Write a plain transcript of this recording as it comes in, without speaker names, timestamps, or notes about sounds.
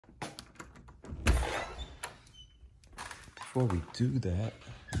before we do that,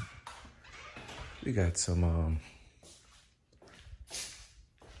 we got some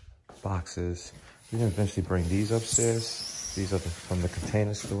boxes. We're gonna eventually bring these upstairs. These are from the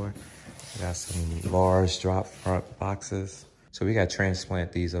Container Store. We got some large drop front boxes. So we gotta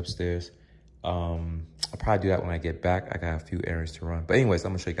transplant these upstairs. I'll probably do that when I get back. I got a few errands to run. But anyways,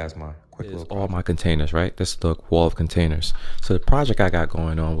 I'm gonna show you guys my quick little project. All my containers, right? This is the wall of containers. So the project I got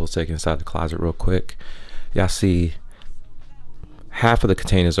going on, we'll take inside the closet real quick. Y'all see half of the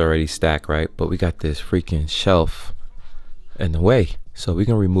containers already stacked, right? But we got this freaking shelf in the way. So we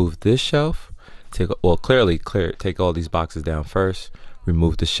can remove this shelf, take all these boxes down first,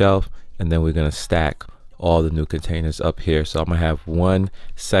 remove the shelf, and then we're gonna stack all the new containers up here. So I'm gonna have one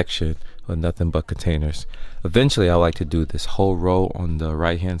section with nothing but containers. Eventually I like to do this whole row on the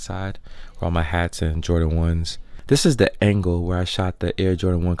right hand side where all my hats and Jordan 1s. This is the angle where I shot the Air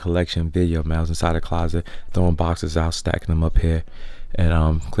Jordan 1 collection video, man. I was inside the closet throwing boxes out, stacking them up here,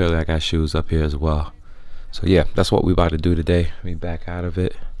 and clearly I got shoes up here as well. So yeah, that's what we about to do today. Let me back out of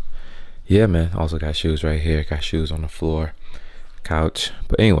it. Yeah, man, also got shoes right here, got shoes on the floor, couch.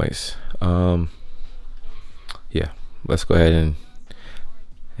 But anyways, yeah, let's go ahead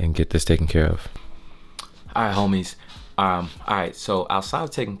and get this taken care of. All right, homies. All right, so outside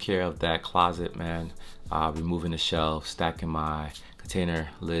of taking care of that closet, man, removing the shelf, stacking my container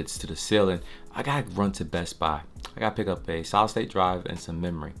lids to the ceiling, I gotta run to Best Buy. I gotta pick up a solid state drive and some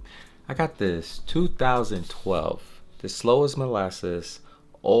memory. I got this 2012, the slow as molasses,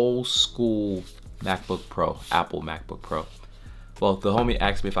 old school MacBook Pro, Apple MacBook Pro. Well, the homie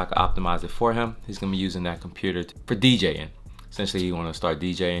asked me if I could optimize it for him. He's gonna be using that computer for DJing. Essentially, he wanna start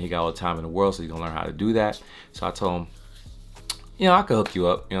DJing. He got all the time in the world, so he's gonna learn how to do that. So I told him, you know, I could hook you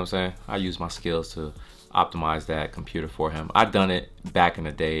up, you know what I'm saying? I use my skills to optimize that computer for him. I've done it back in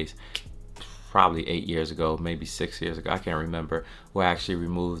the days, probably 8 years ago, maybe 6 years ago, I can't remember, where I actually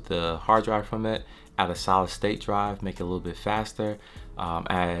removed the hard drive from it, add a solid state drive, make it a little bit faster,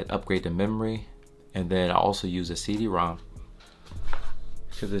 upgrade the memory, and then I also use a CD-ROM.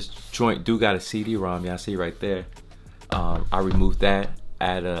 Because this joint do got a CD-ROM, yeah, I see right there. I removed that,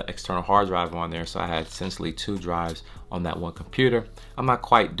 add an external hard drive on there, so I had essentially 2 drives on that one computer. I'm not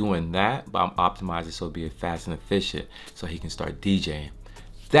quite doing that, but I'm optimizing so it'll be fast and efficient so he can start DJing.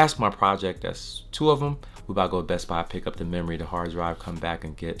 That's my project. That's 2 of them. We're about to go to Best Buy, pick up the memory, the hard drive, come back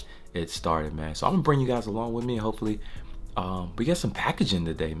and get it started, man. So I'm gonna bring you guys along with me, and hopefully we get some packaging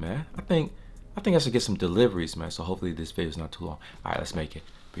today, man. I think I should get some deliveries, man. So hopefully this video is not too long. All right, let's make it.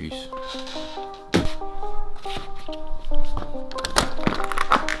 Peace.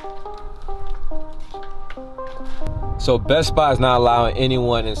 So Best Buy is not allowing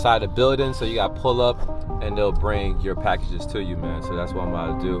anyone inside the building, so you gotta pull up and they'll bring your packages to you, man. So that's what I'm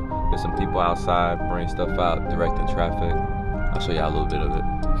about to do. There's some people outside, bring stuff out, directing traffic. I'll show y'all a little bit of it.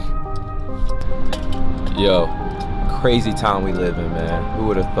 Yo, crazy time we live in, man. Who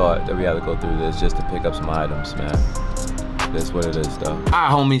would have thought that we had to go through this just to pick up some items, man? That's what it is, though. All right,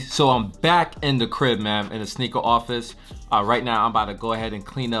 homies, so I'm back in the crib, man, in the sneaker office. Right now, I'm about to go ahead and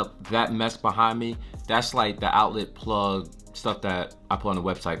clean up that mess behind me. That's like the outlet plug stuff that I put on the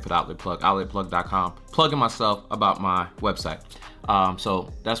website for the outlet plug, outletplug.com. Plugging myself about my website.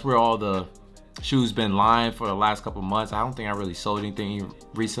 So that's where all the shoes been lying for the last couple months. I don't think I really sold anything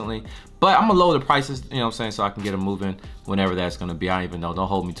recently, but I'm gonna lower the prices, you know what I'm saying, so I can get them moving whenever that's gonna be. I don't even know, don't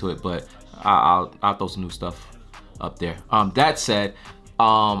hold me to it, but I'll throw some new stuff up there. That said,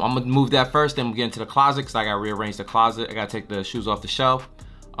 I'm gonna move that first, then we'll get into the closet because I gotta rearrange the closet. I gotta take the shoes off the shelf.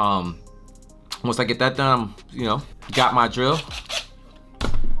 Once I get that done, you know, got my drill.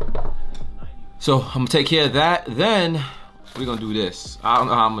 So I'm gonna take care of that. Then we're gonna do this. I don't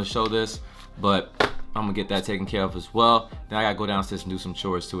know how I'm gonna show this, but I'm gonna get that taken care of as well. Then I gotta go downstairs and do some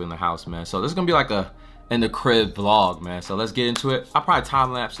chores too in the house, man. So this is gonna be like a in the crib vlog, man. So let's get into it. I'll probably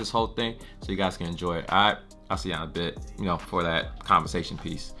time lapse this whole thing so you guys can enjoy it. All right, I'll see you in a bit, you know, for that conversation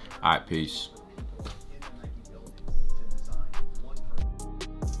piece. All right, peace.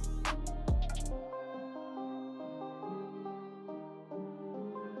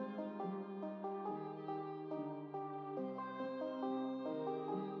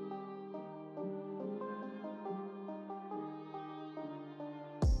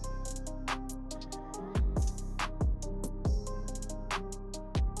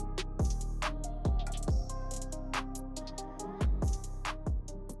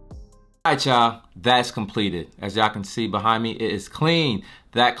 All right, y'all, that's completed. As y'all can see behind me, it is clean.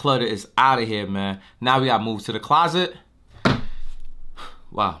 That clutter is out of here, man. Now we gotta move to the closet.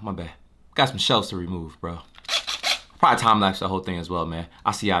 Wow, my bad. Got some shelves to remove, bro. Probably time lapse the whole thing as well, man.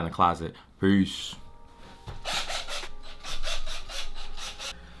 I'll see y'all in the closet. Peace.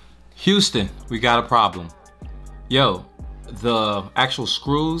 Houston, we got a problem. Yo, the actual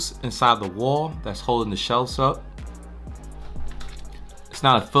screws inside the wall that's holding the shelves up, it's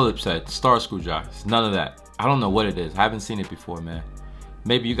not a Phillips head, star screwdriver. It's none of that. I don't know what it is. I haven't seen it before, man.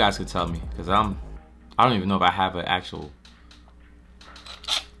 Maybe you guys could tell me, because I don't even know if I have an actual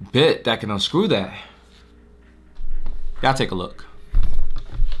bit that can unscrew that. Y'all take a look.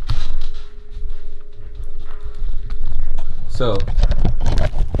 So,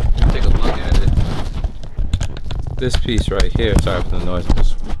 take a look at it. This piece right here, sorry for the noise, I'm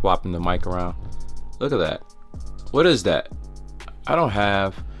just swapping the mic around. Look at that. What is that? I don't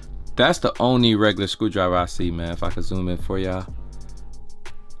have, that's the only regular screwdriver I see, man. If I could zoom in for y'all.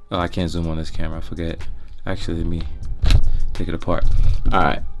 Oh, I can't zoom on this camera, I forget. Actually, let me take it apart. All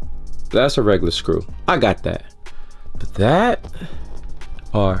right, that's a regular screw. I got that. But that,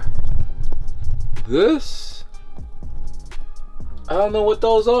 or this, I don't know what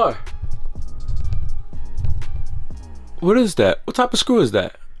those are. What is that? What type of screw is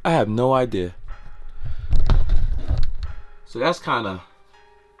that? I have no idea. So that's kind of,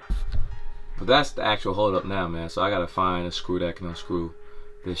 but that's the actual hold up now, man. So I gotta find a screw that can unscrew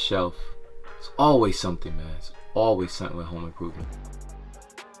this shelf. It's always something, man. It's always something with home improvement.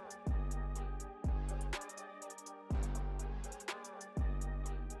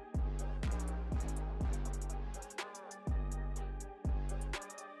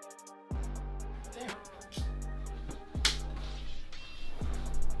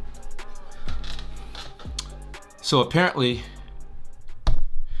 So apparently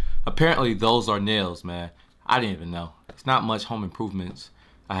those are nails, man. I didn't even know. It's not much home improvements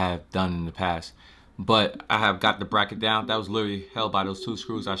I have done in the past, but I have got the bracket down. That was literally held by those two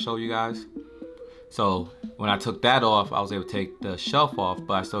screws I showed you guys. So when I took that off, I was able to take the shelf off,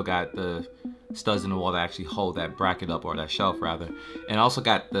 but I still got the studs in the wall that actually hold that bracket up, or that shelf rather. And I also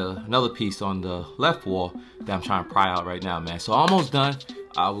got another piece on the left wall that I'm trying to pry out right now, man. So almost done.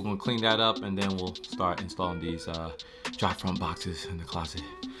 We're gonna clean that up, and then we'll start installing these drop front boxes in the closet.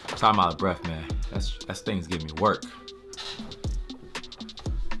 So I'm out of breath, man. That thing's giving me work.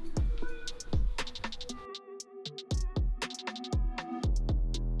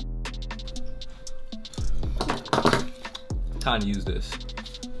 Time to use this.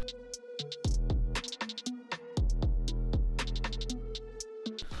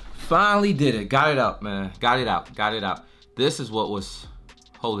 Finally did it. Got it out, man. Got it out. This is what was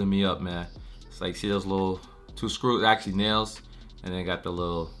holding me up, man. It's like, see those little two screws, actually nails, and then got the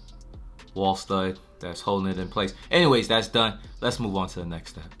little wall stud that's holding it in place. Anyways, that's done. Let's move on to the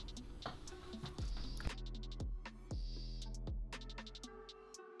next step.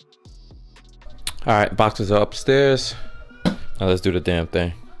 All right, boxes are upstairs. Now let's do the damn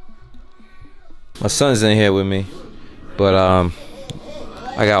thing. My son's in here with me, but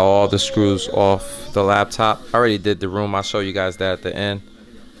I got all the screws off the laptop. I already did the room. I'll show you guys that at the end.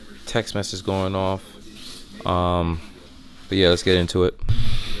 Text message going off. But yeah, let's get into it.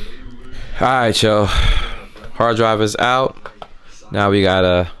 All right, yo. Hard drive is out. Now we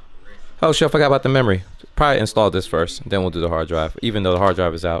gotta, oh shit, I forgot about the memory. Probably install this first, then we'll do the hard drive, even though the hard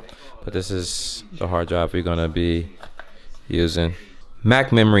drive is out. But this is the hard drive we're gonna be using.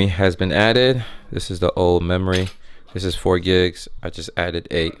 Mac memory has been added. This is the old memory. This is 4 gigs. I just added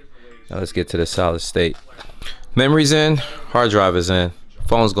 8. Now let's get to the solid state. Memory's in, hard drive is in,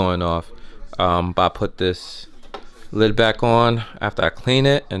 phone's going off. But I put this lid back on after I clean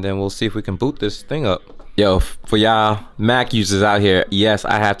it, and then we'll see if we can boot this thing up. Yo, for y'all Mac users out here, yes,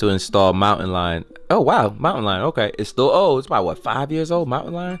 I have to install Mountain Lion. Oh wow, Mountain Lion, okay. It's still old. It's about what, 5 years old,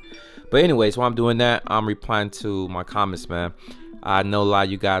 Mountain Lion? But anyways, while I'm doing that, I'm replying to my comments, man. I know a lot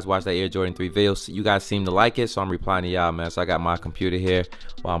of you guys watch that Air Jordan 3 video. You guys seem to like it, so I'm replying to y'all, man. So I got my computer here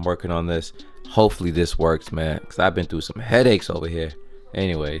while I'm working on this. Hopefully this works, man, because I've been through some headaches over here.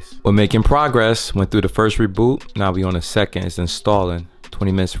 Anyways, we're making progress. Went through the first reboot. Now we on the second. It's installing.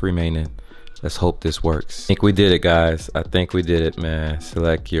 20 minutes remaining. Let's hope this works. I think we did it, guys. I think we did it, man.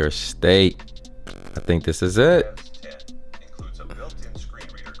 Select your state. I think this is it.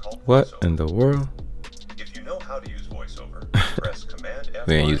 What in the world? If you know how to use voiceover, press Command F.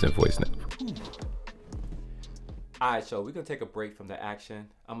 We ain't using voice now. All right, so we're gonna take a break from the action.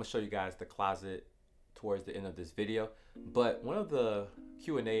 I'm gonna show you guys the closet towards the end of this video. But one of the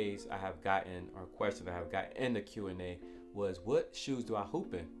Q&As I have gotten, or questions I have gotten in the Q&A, was what shoes do I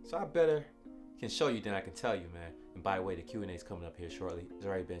hoop in? So I better can show you than I can tell you, man. And by the way, the Q&A is coming up here shortly. It's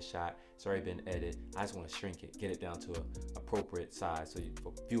already been shot. It's already been edited. I just want to shrink it, get it down to an appropriate size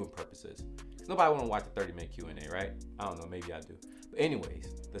for viewing purposes. Because nobody want to watch a 30-minute Q&A, right? I don't know, maybe I do. But anyways,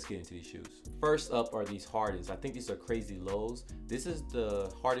 let's get into these shoes. First up are these Hardens. I think these are crazy lows. This is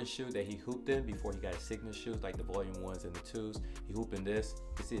the Harden shoe that he hooped in before he got his signature shoes, like the volume 1s and the 2s. He hooped in this.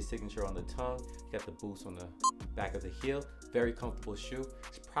 You can see his signature on the tongue. He got the boost on the back of the heel. Very comfortable shoe.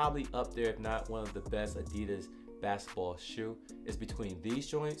 It's probably up there, if not one of the best Adidas basketball shoe. It's between these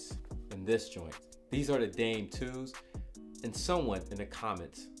joints and this joint. These are the Dame 2s. And someone in the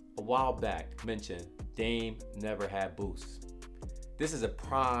comments a while back mentioned Dame never had boosts. This is a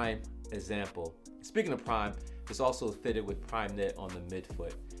prime example. Speaking of prime, it's also fitted with prime knit on the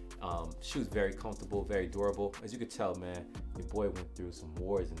midfoot. Shoe's very comfortable, very durable. As you can tell, man, your boy went through some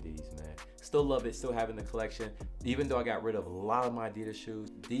wars in these, man. Still love it, still having the collection. Even though I got rid of a lot of my Adidas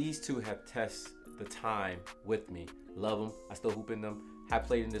shoes, these two have tested the time with me. Love them, I still hoop in them. Have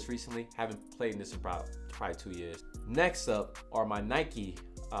played in this recently, haven't played in this for probably 2 years. Next up are my Nike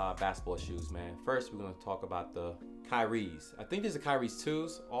basketball shoes, man. First, we're gonna talk about the Kyrie's. I think these are Kyrie's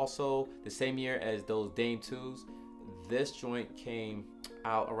 2s, also the same year as those Dame 2s. This joint came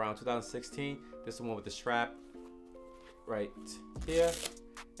out around 2016. This is the one with the strap right here,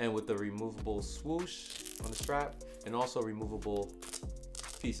 and with the removable swoosh on the strap, and also removable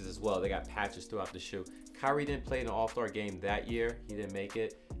pieces as well. They got patches throughout the shoe. Kyrie didn't play in an All-Star game that year. He didn't make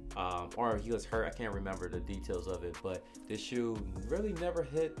it, or he was hurt. I can't remember the details of it, but this shoe really never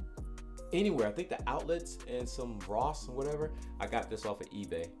hit anywhere. I think the outlets and some Ross and whatever. I got this off of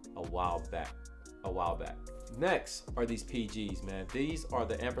eBay a while back. Next are these PGs, man. These are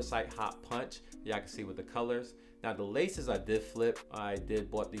the Anthracite Hot Punch. Y'all can see with the colors. Now the laces I did flip. I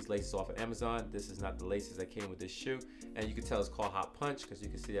did bought these laces off of Amazon. This is not the laces that came with this shoe. And you can tell it's called Hot Punch because you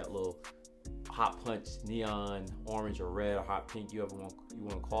can see that little Hot Punch neon orange or red or hot pink, you want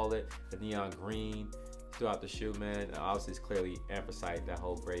to call it. The neon green throughout the shoe, man. And obviously it's clearly anthracite, that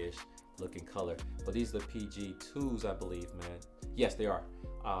whole grayish looking color. But these are the PG2s, I believe, man. Yes, they are.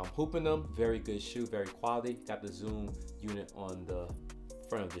 Hooping them, very good shoe, very quality. Got the zoom unit on the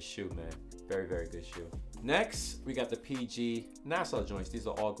front of the shoe, man. Very, very good shoe. Next, we got the PG Nassau joints. These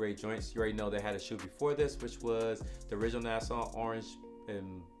are all gray joints. You already know they had a shoe before this, which was the original Nassau, orange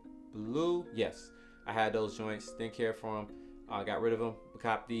and blue. Yes, I had those joints, didn't care for them. I got rid of them. We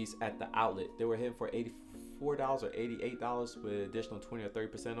copped these at the outlet. They were hitting for $84 or $88 with additional 20 or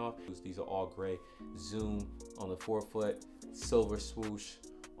 30% off. These are all gray. Zoom on the forefoot, silver swoosh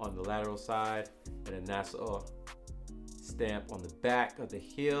on the lateral side, and a Nassau stamp on the back of the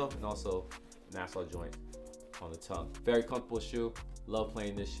heel, and also Nassau joint on the tongue. Very comfortable shoe. Love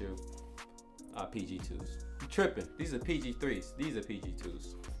playing this shoe. PG2s. I'm tripping. These are PG3s. These are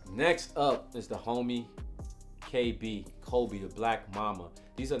PG2s. Next up is the homie Kobe, the Black Mama.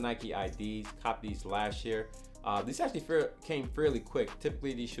 These are Nike IDs. Copped these last year. These actually came fairly quick.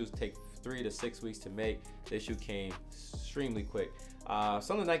 Typically these shoes take 3 to 6 weeks to make. This shoe came extremely quick.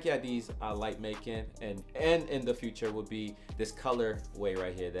 Some of the Nike IDs I like making and in the future would be this colorway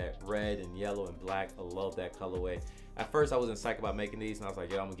right here, that red and yellow and black. I love that colorway. At first I wasn't psyched about making these, and I was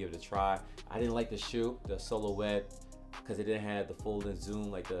like, yeah, I'm gonna give it a try. I didn't like the shoe, the silhouette, because it didn't have the full-length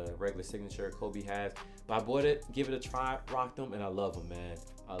zoom like the regular signature Kobe has. But I bought it, give it a try, rocked them, and I love them, man.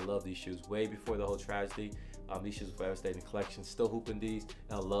 I love these shoes way before the whole tragedy. These shoes will forever stay in the collection. Still hooping these,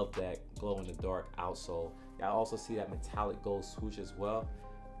 and I love that glow in the dark outsole. I also see that metallic gold swoosh as well.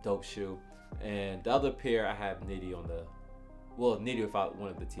 Dope shoe. And the other pair I have Nitty on the, well, Nitty without one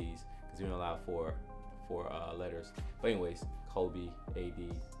of the T's, because we don't allow four letters. But anyways, Kobe,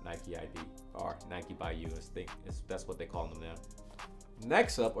 AD, Nike ID, or Nike by you. That's what they call them now.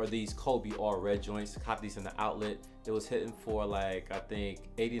 Next up are these Kobe all red joints. Cop these in the outlet. It was hitting for like, I think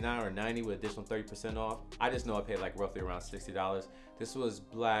 89 or 90 with additional 30% off. I just know I paid like roughly around $60. This was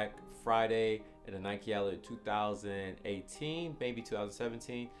Black Friday at the Nike outlet 2018, maybe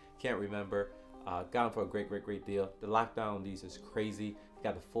 2017. Can't remember. Got them for a great deal. The lockdown on these is crazy.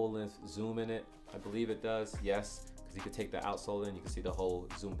 Got the full length zoom in it. I believe it does, yes. Because you can take the outsole in, you can see the whole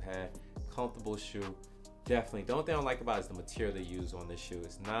zoom pad. Comfortable shoe. Definitely. The only thing I don't like about it is the material they use on this shoe.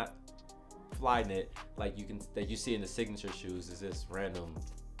 It's not fly knit like that you see in the signature shoes. Is this random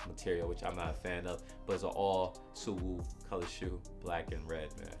material, which I'm not a fan of, but it's an all Suwoo color shoe, black and red,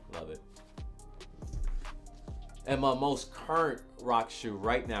 man. Love it. And my most current rock shoe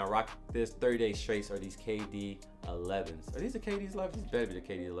right now, rock this 30-day straights, are these KD 11s. Are these the KD 11s? These better be the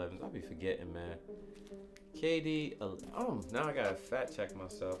KD 11s. I'll be forgetting, man. KD, oh, now I gotta fact check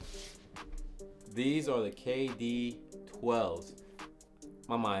myself. These are the KD 12s.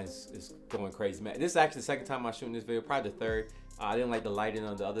 My mind is going crazy, man. This is actually the second time I'm shooting this video, probably the third. I didn't like the lighting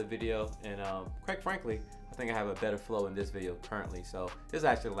on the other video, and quite frankly, I think I have a better flow in this video currently. So this is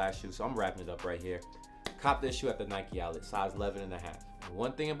actually the last shoe, so I'm wrapping it up right here. cop this shoe at the Nike outlet, size 11.5. And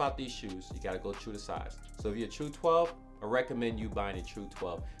one thing about these shoes, you gotta go true to size. So if you're a true 12, I recommend you buying a true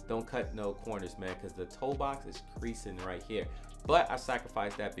 12. Don't cut no corners, man, because the toe box is creasing right here. But I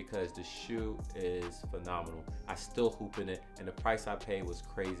sacrificed that because the shoe is phenomenal. I still hoop in it, and the price I paid was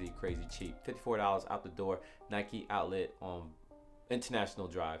crazy, crazy cheap. $54 out the door, Nike outlet on International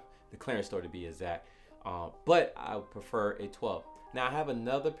Drive, the clearance store to be exact. But I would prefer a 12. Now I have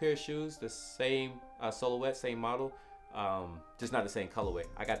another pair of shoes, the same silhouette, same model, just not the same colorway.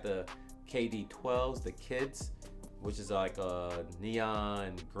 I got the KD 12s, the kids, which is like a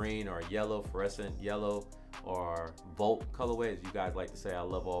neon green or yellow, fluorescent yellow, or Volt colorway, as you guys like to say. I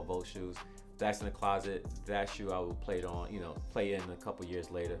love all Volt shoes. That's in the closet. That shoe I will play it on, play in a couple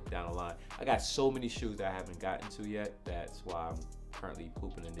years later down the line. I got so many shoes that I haven't gotten to yet. That's why I'm currently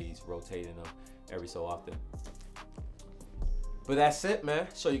pooping in these, rotating them every so often. But that's it, man.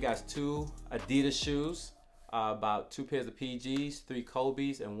 Show you guys 2 Adidas shoes, about 2 pairs of PGs, 3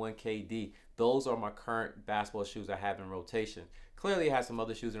 Kobe's, and 1 KD. Those are my current basketball shoes I have in rotation. Clearly I have some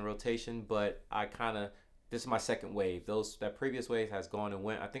other shoes in rotation, but this is my second wave. That previous wave has gone and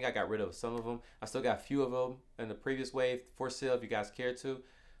went. I think I got rid of some of them. I still got a few of them in the previous wave for sale if you guys care to.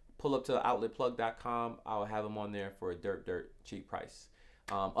 Pull up to outletplug.com. I'll have them on there for a dirt cheap price.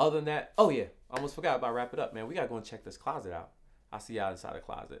 Other than that, oh yeah, I almost forgot about wrap it up, man. We gotta go and check this closet out. I'll see y'all inside the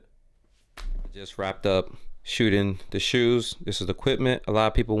closet. I just wrapped up shooting the shoes. This is the equipment. A lot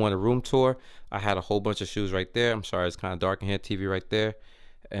of people want a room tour. I had a whole bunch of shoes right there. I'm sorry, it's kind of dark in here. TV right there.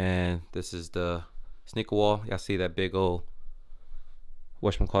 And this is the sneaker wall. Y'all see that big old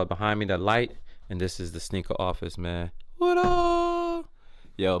whatchamacallit behind me, that light? And this is the sneaker office, man. What up?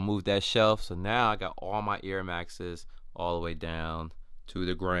 Yo, moved that shelf. So now I got all my Air Maxes all the way down to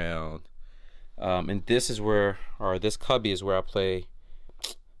the ground. And this is where, or this cubby is where I play.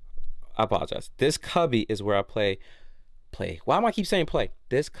 I apologize. This cubby is where I play. Why am I keep saying play?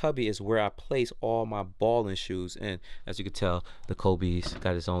 This cubby is where I place all my balling shoes. And as you can tell, the Kobe's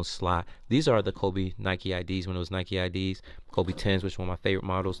got its own slot. These are the Kobe Nike IDs when it was Nike IDs. Kobe 10s, which one of my favorite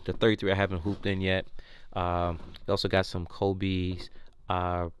models. The 33 I haven't hooped in yet. Also got some Kobe's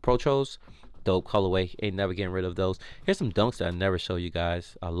Protros. Dope colorway. Ain't never getting rid of those. Here's some dunks that I never show you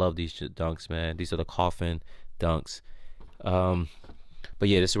guys. I love these dunks, man. These are the coffin dunks. But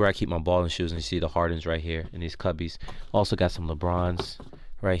yeah, this is where I keep my balling shoes, and you see the Hardens right here in these cubbies. Also got some LeBrons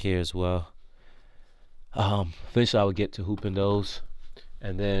right here as well. Eventually I would get to hooping those.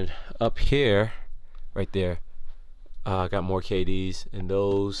 And then up here, right there, I got more KDs and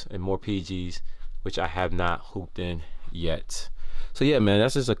those and more PGs, which I have not hooped in yet. So yeah, man,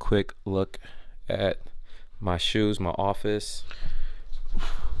 that's just a quick look at my shoes, my office.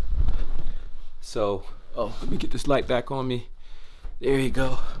 So, oh, let me get this light back on me. There you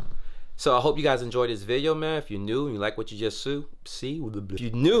go. So I hope you guys enjoyed this video, man. If you're new and you like what you just saw, if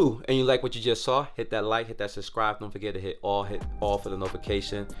you're new and you like what you just saw, hit that like, hit that subscribe. Don't forget to hit all for the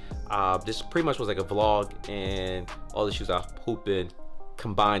notification. This pretty much was like a vlog and all the shoes I hoop in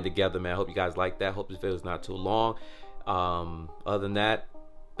combined together, man. I hope you guys like that. Hope this video is not too long. Other than that,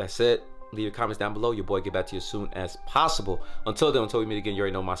 that's it. Leave your comments down below. Your boy get back to you as soon as possible. Until then, until we meet again, you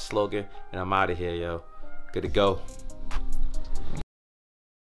already know my slogan, and I'm out of here, yo. Good to go.